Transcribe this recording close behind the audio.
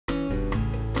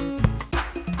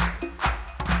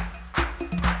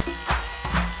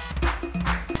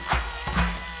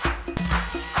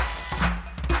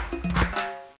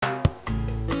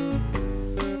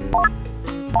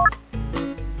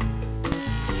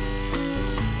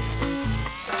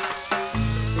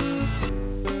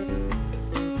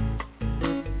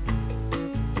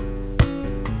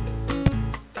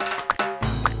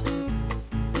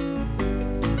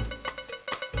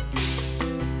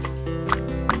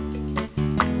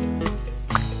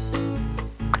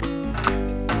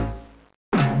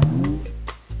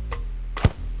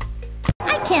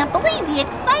the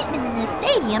excitement in the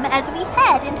stadium as we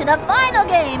head into the final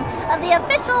game of the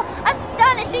official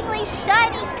Astonishingly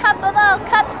Shiny Cup of All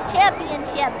Cups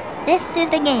Championship. This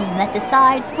is the game that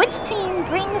decides which team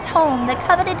brings home the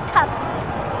coveted Cup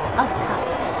of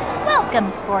Cups.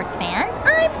 Welcome, sports fans.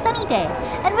 I'm Sunny Day,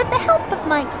 and with the help of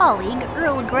my colleague,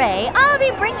 Earl Grey, I'll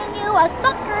be bringing you a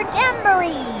soccer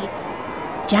jamboree.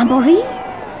 Jamboree?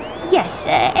 Yes,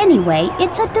 anyway,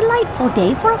 it's a delightful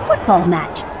day for a football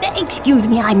match. Excuse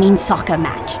me, I mean soccer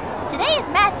match. Today's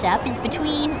matchup is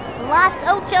between Las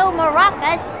Ocho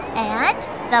Maracas and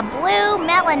the Blue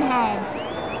Melonheads.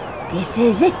 This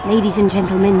is it, ladies and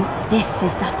gentlemen. This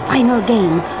is the final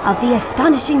game of the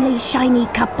Astonishingly Shiny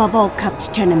Cup of All Cups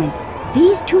tournament.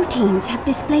 These two teams have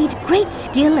displayed great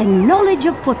skill and knowledge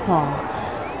of football.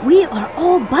 We are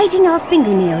all biting our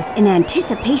fingernails in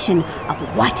anticipation of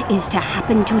what is to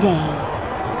happen today.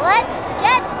 Let's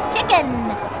get kicking!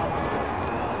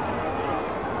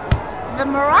 The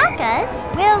Maracas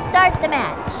will start the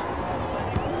match.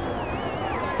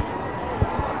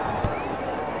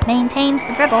 Maintains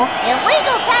the dribble.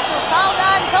 Illegal tackle called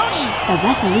on Tony. The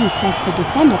referee says the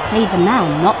defender played the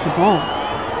man, not the ball.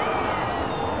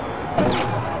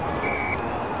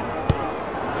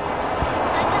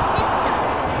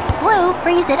 Blue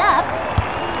frees it up.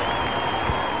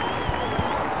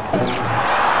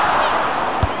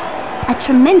 A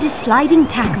tremendous sliding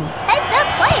tackle. Heads up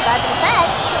play by the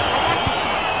defense.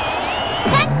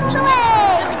 Tackled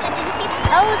away.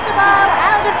 Throws the ball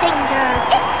out of danger.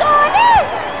 It's gone in.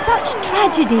 Such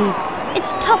tragedy.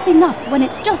 It's tough enough when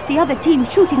it's just the other team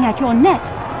shooting at your net.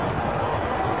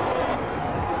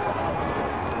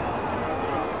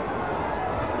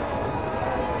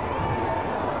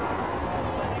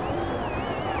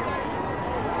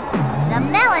 The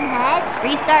Melonheads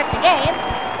restart the game.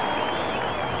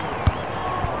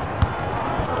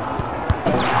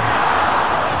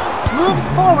 Moves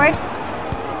forward.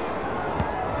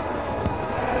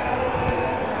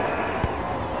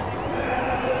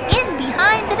 In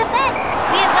behind the defense.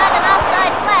 We have got an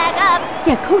offside flag up.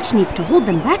 Their coach needs to hold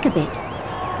them back a bit.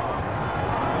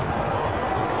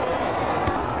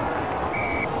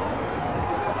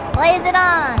 Plays it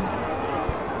on.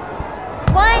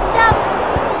 Winds up.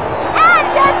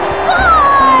 And a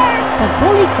score! The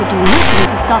goalie could do nothing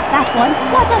to stop that one.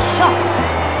 What a shot!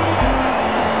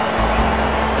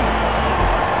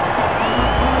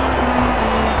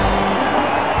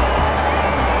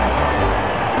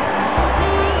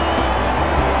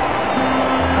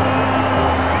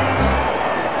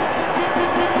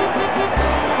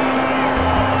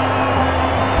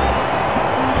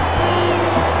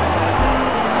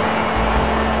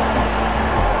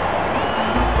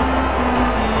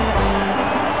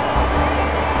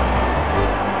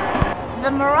 The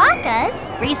Maracas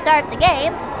restart the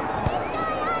game.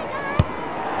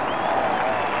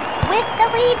 With the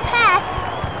lead pass.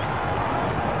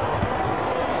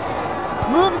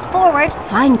 Moves forward.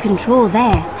 Fine control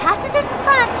there. Passes it in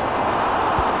front.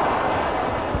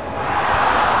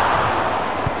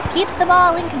 Keeps the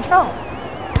ball in control.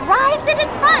 Drives it in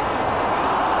front.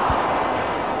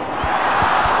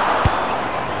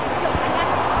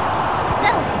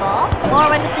 Settles the ball.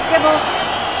 Forward with the dribble.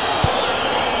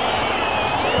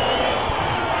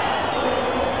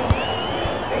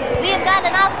 We have got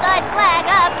an offside flag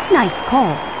up. Nice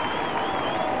call.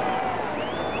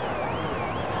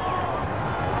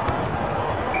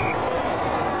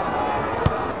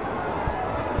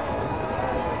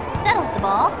 Settles the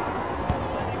ball.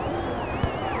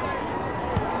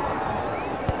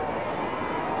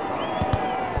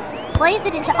 Plays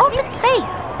it into open space.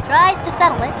 Tries to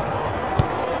settle it.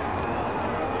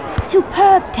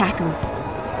 Superb tackle.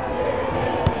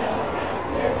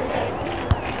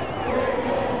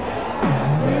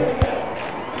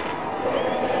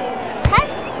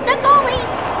 The goalie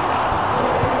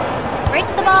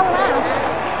brings the ball around.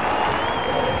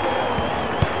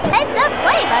 Heads up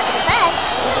play by the defense.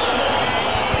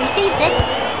 Receives it.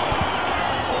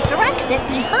 Directs it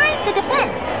behind the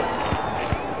defense.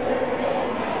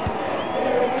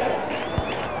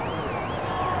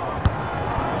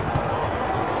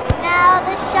 Now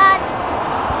the shot.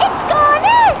 It's gone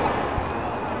in!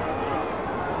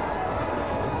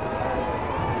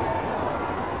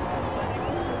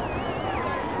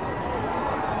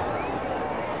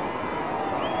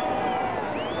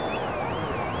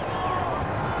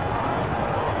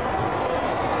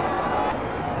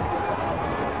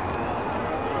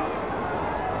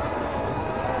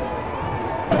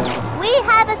 We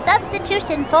have a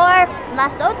substitution for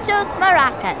Las Ocho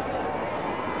Maracas.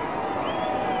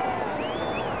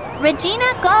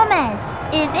 Regina Gomez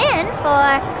is in for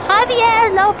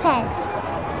Javier Lopez.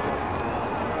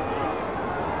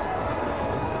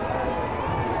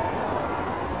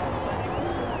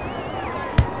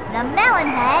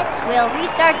 Melonheads will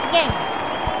restart the game.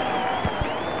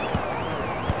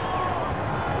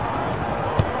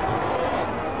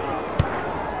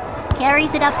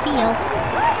 Carries it upfield.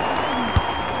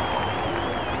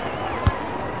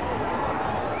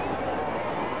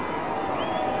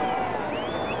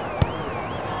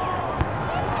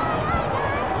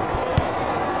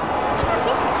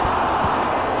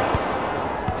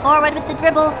 Forward with the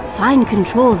dribble. Fine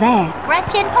control there.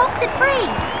 Gretchen pokes it free.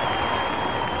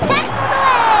 Tackled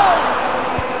away!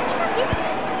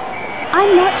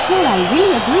 I'm not sure I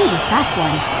really agree with that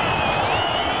one.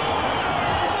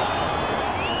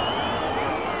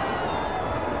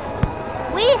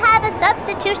 We have a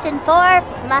substitution for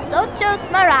Las Ochos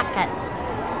Maracas.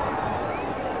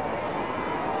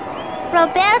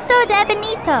 Roberto De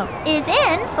Benito is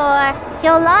in for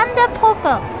Yolanda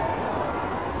Poco.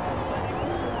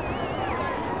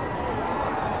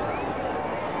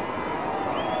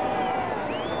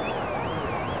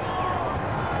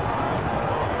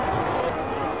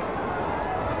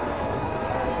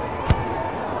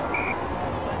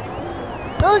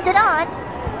 Moves it on.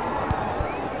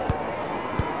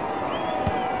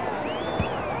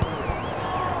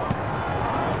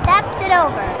 Taps it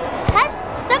over.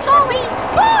 Tests the goalie.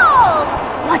 Goal!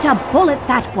 What a bullet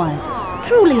that was!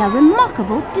 Truly a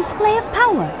remarkable display of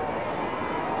power.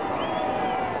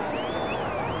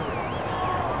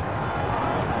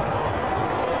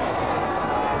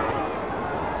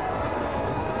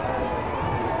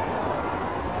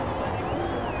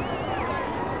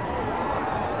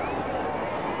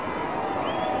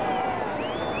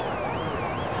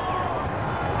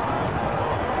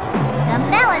 The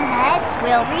Melonheads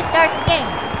will restart the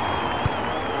game.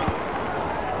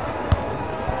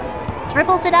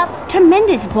 Dribbles it up.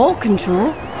 Tremendous ball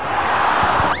control.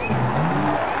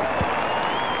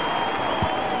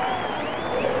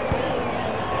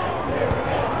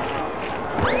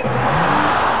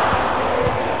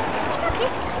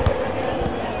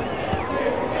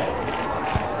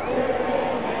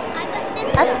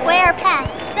 A square pass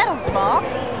settles the ball.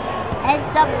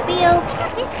 Heads upfield.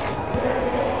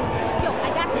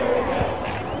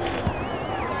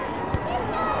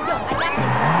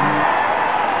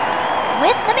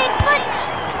 With the big foot.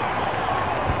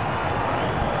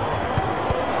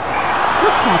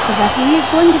 Looks like the referee is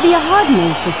going to be a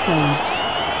hard-nosed this game.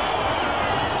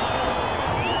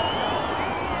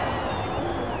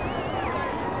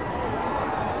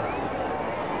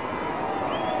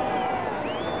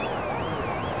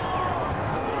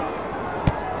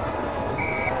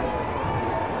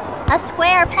 A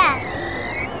square pass.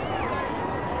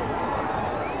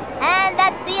 And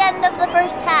that's the end of the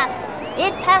first half.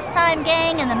 It's halftime,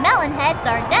 gang, and the Melonheads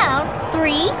are down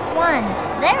 3-1.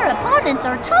 Their opponents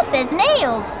are tough as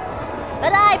nails.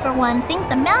 But I, for one, think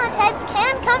the Melonheads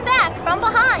can come back from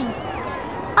behind.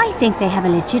 I think they have a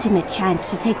legitimate chance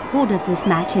to take hold of this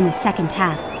match in the second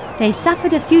half. They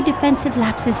suffered a few defensive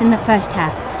lapses in the first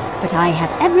half, but I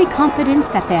have every confidence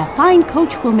that their fine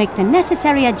coach will make the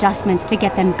necessary adjustments to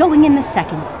get them going in the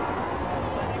second.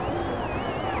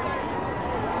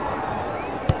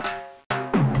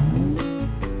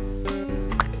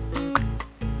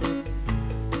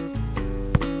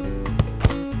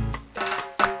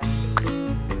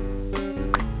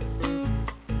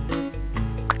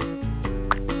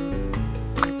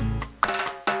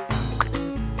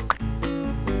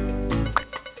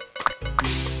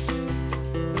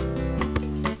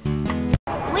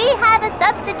 We have a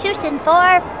substitution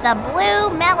for the Blue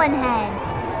Melonheads.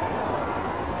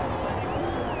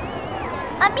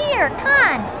 Amir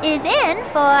Khan is in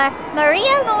for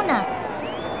Maria Luna.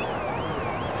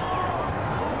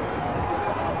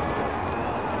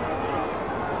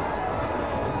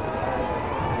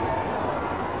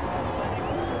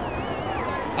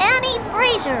 Annie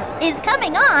Fraser is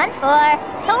coming on for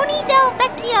Tony Del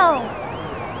Vecchio.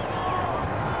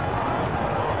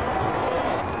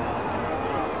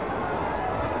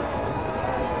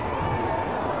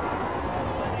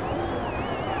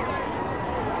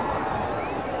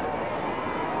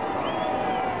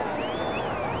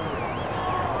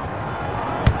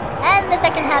 And the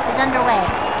second half is underway.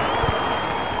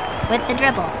 With the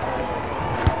dribble.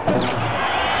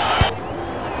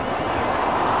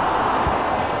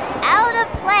 Out of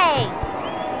play.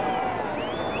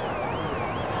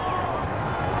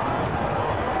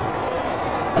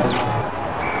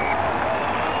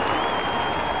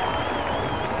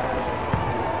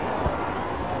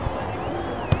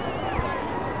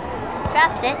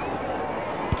 Drops it.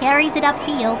 Carries it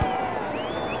upfield.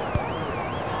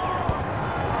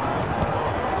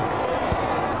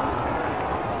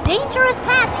 Dangerous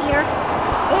pass here.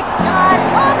 It's gone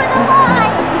over the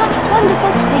line.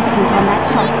 wonderful placement on that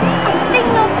shot. A thing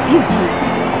of beauty.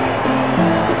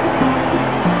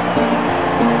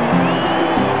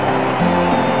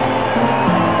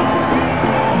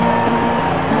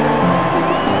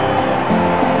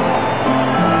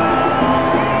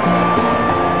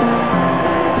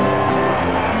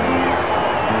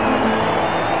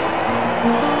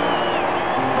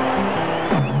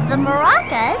 The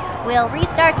Maracas will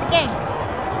restart the game.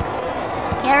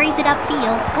 Carries it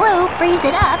upfield. Blue frees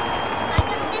it up.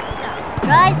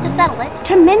 Tries to settle it.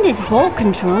 Tremendous ball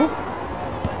control.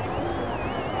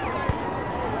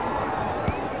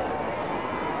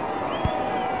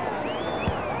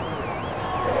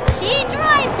 She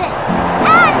drives it.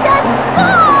 And a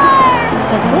score!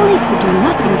 The goalie could do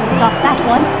nothing to stop that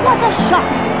one. What a shot!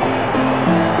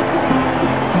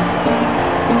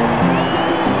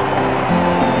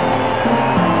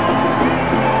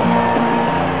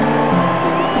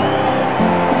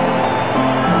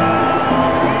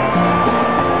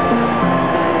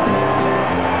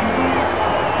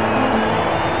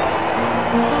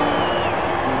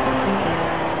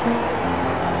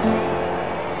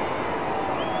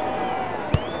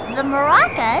 The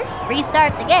Maracas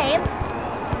restart the game.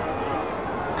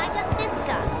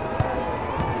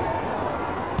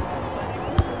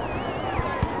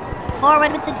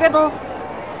 Forward with the dribble.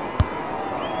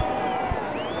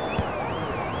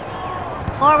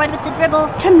 Forward with the dribble.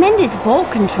 Tremendous ball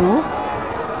control.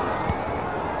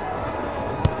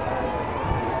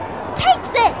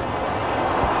 Takes it!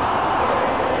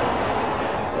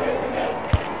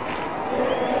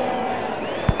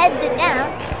 Heads it down.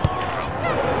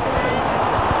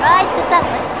 Tries to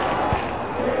settle it.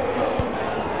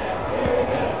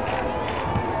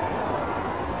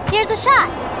 Here's a shot.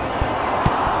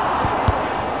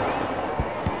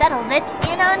 Settles it.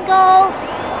 In on goal.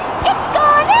 It's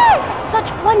gone in! Such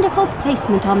wonderful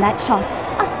placement on that shot.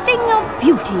 A thing of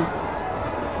beauty.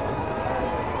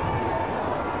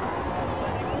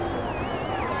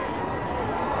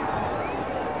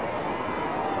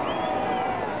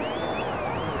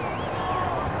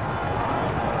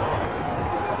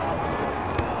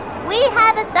 We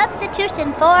have a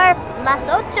substitution for Las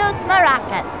Ochos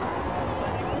Maracas.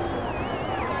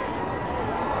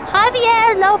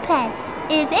 Javier Lopez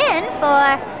is in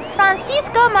for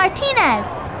Francisco Martinez.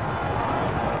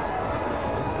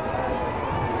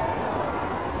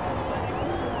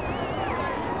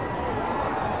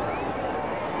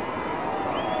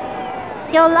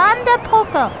 Yolanda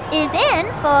Poco is in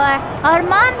for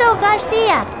Armando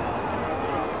Garcia.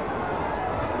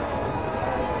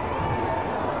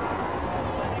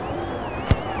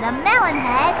 The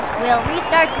Melonheads will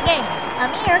restart the game.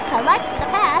 Amir collects the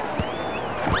pass.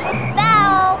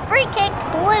 Foul! Free kick,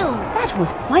 Blue. That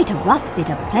was quite a rough bit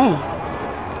of play.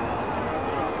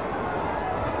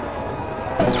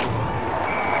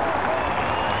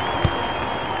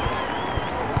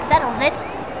 Settles it.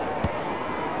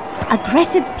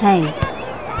 Aggressive play.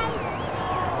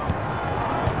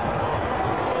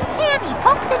 Hammy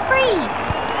pokes it free.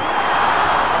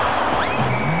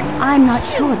 I'm not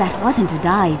sure that wasn't a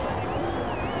dive.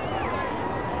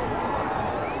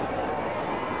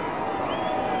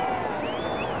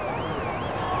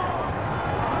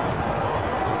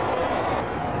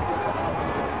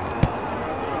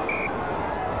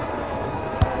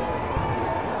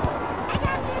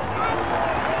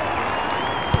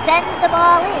 Sends the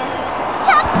ball in.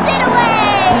 Tucks it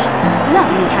away!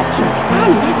 Lovely hat-trick,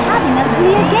 and is having a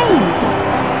clear game.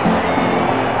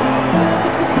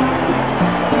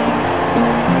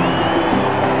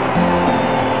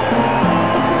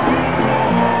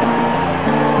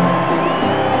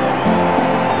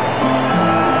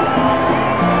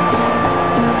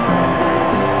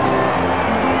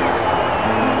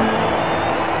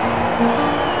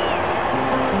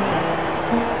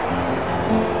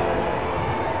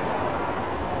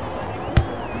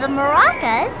 The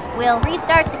Maracas will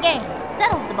restart the game.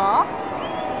 Settles the ball.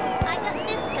 I got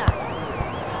this guy.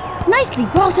 Nicely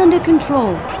brought under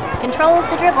control. Controls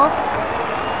the dribble.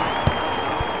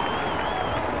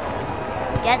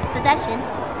 Gets possession.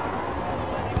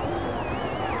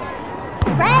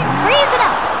 Fred frees it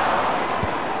up.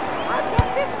 I'll get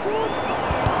this dude.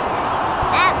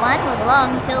 That one will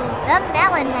belong to the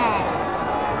Melonheads.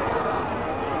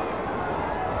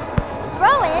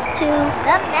 Throw it to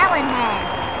the Melonheads.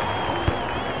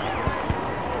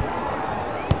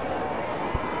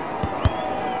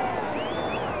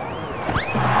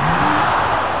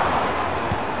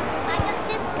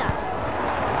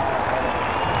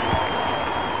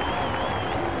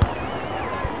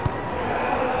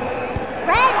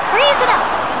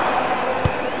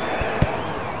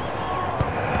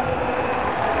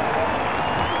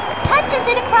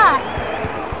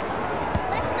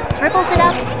 Dribbles it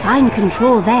up. Fine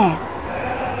control there.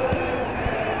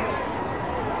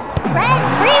 Red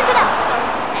frees it up.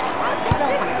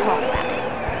 Don't want to talk about it.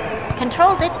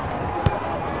 Controls it.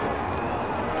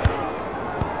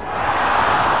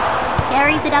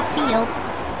 Carries it upfield.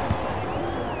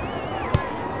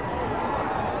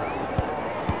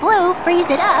 Blue frees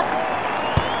it up.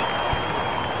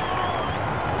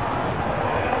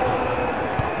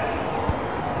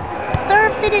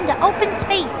 Serves it into open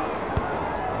space.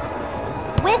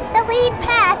 With the lead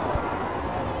pass.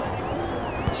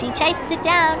 She chases it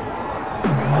down.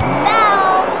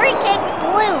 Foul! Free kick,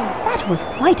 Blue. That was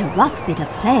quite a rough bit of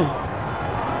play.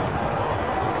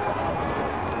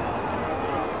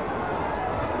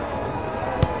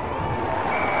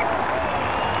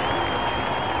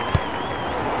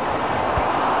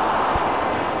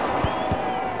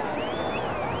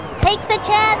 Takes a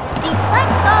chance,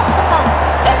 deflects off the post.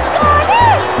 It's gone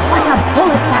in! What a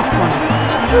bullet that was!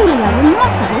 Truly a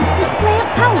remarkable display of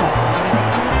power.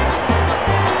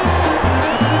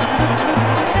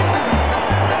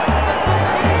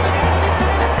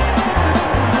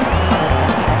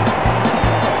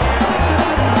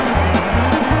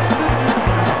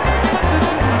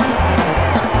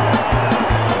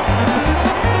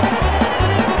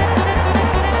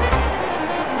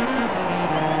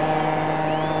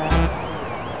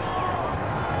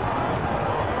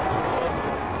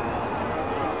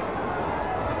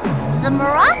 The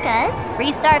Maracas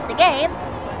restart the game.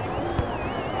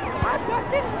 I've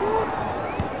got this, dude.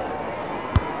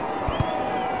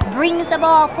 Brings the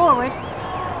ball forward.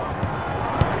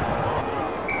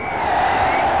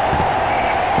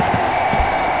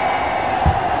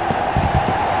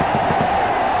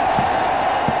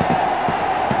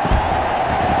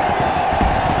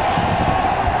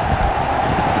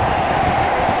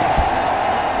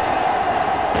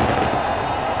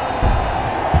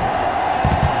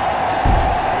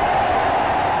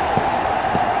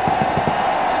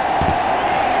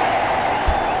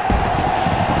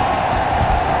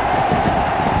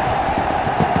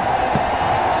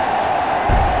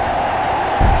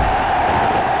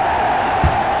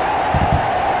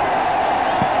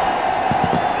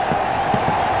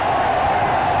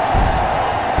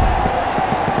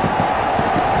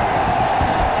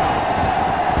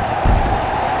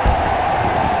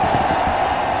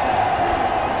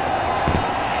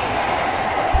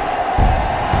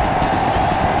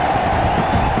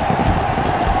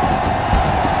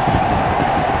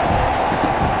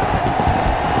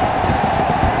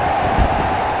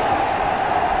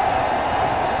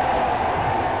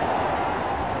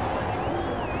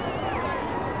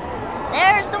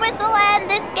 There's the whistle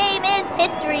and this game is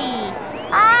history.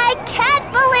 I can't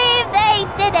believe they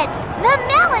did it. The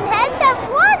Melonheads have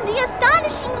won the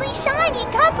astonishingly shiny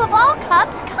Cup of All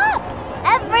Cups Cup.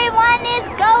 Everyone is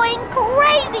going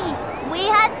crazy. We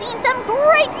have seen some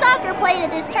great soccer played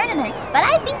at this tournament, but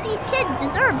I think these kids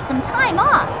deserve some time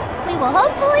off. We will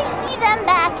hopefully see them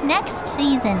back next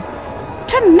season.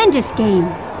 Tremendous game.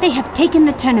 They have taken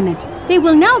the tournament. They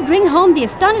will now bring home the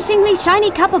astonishingly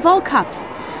shiny Cup of All Cups,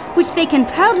 which they can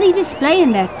proudly display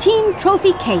in their team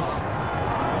trophy case.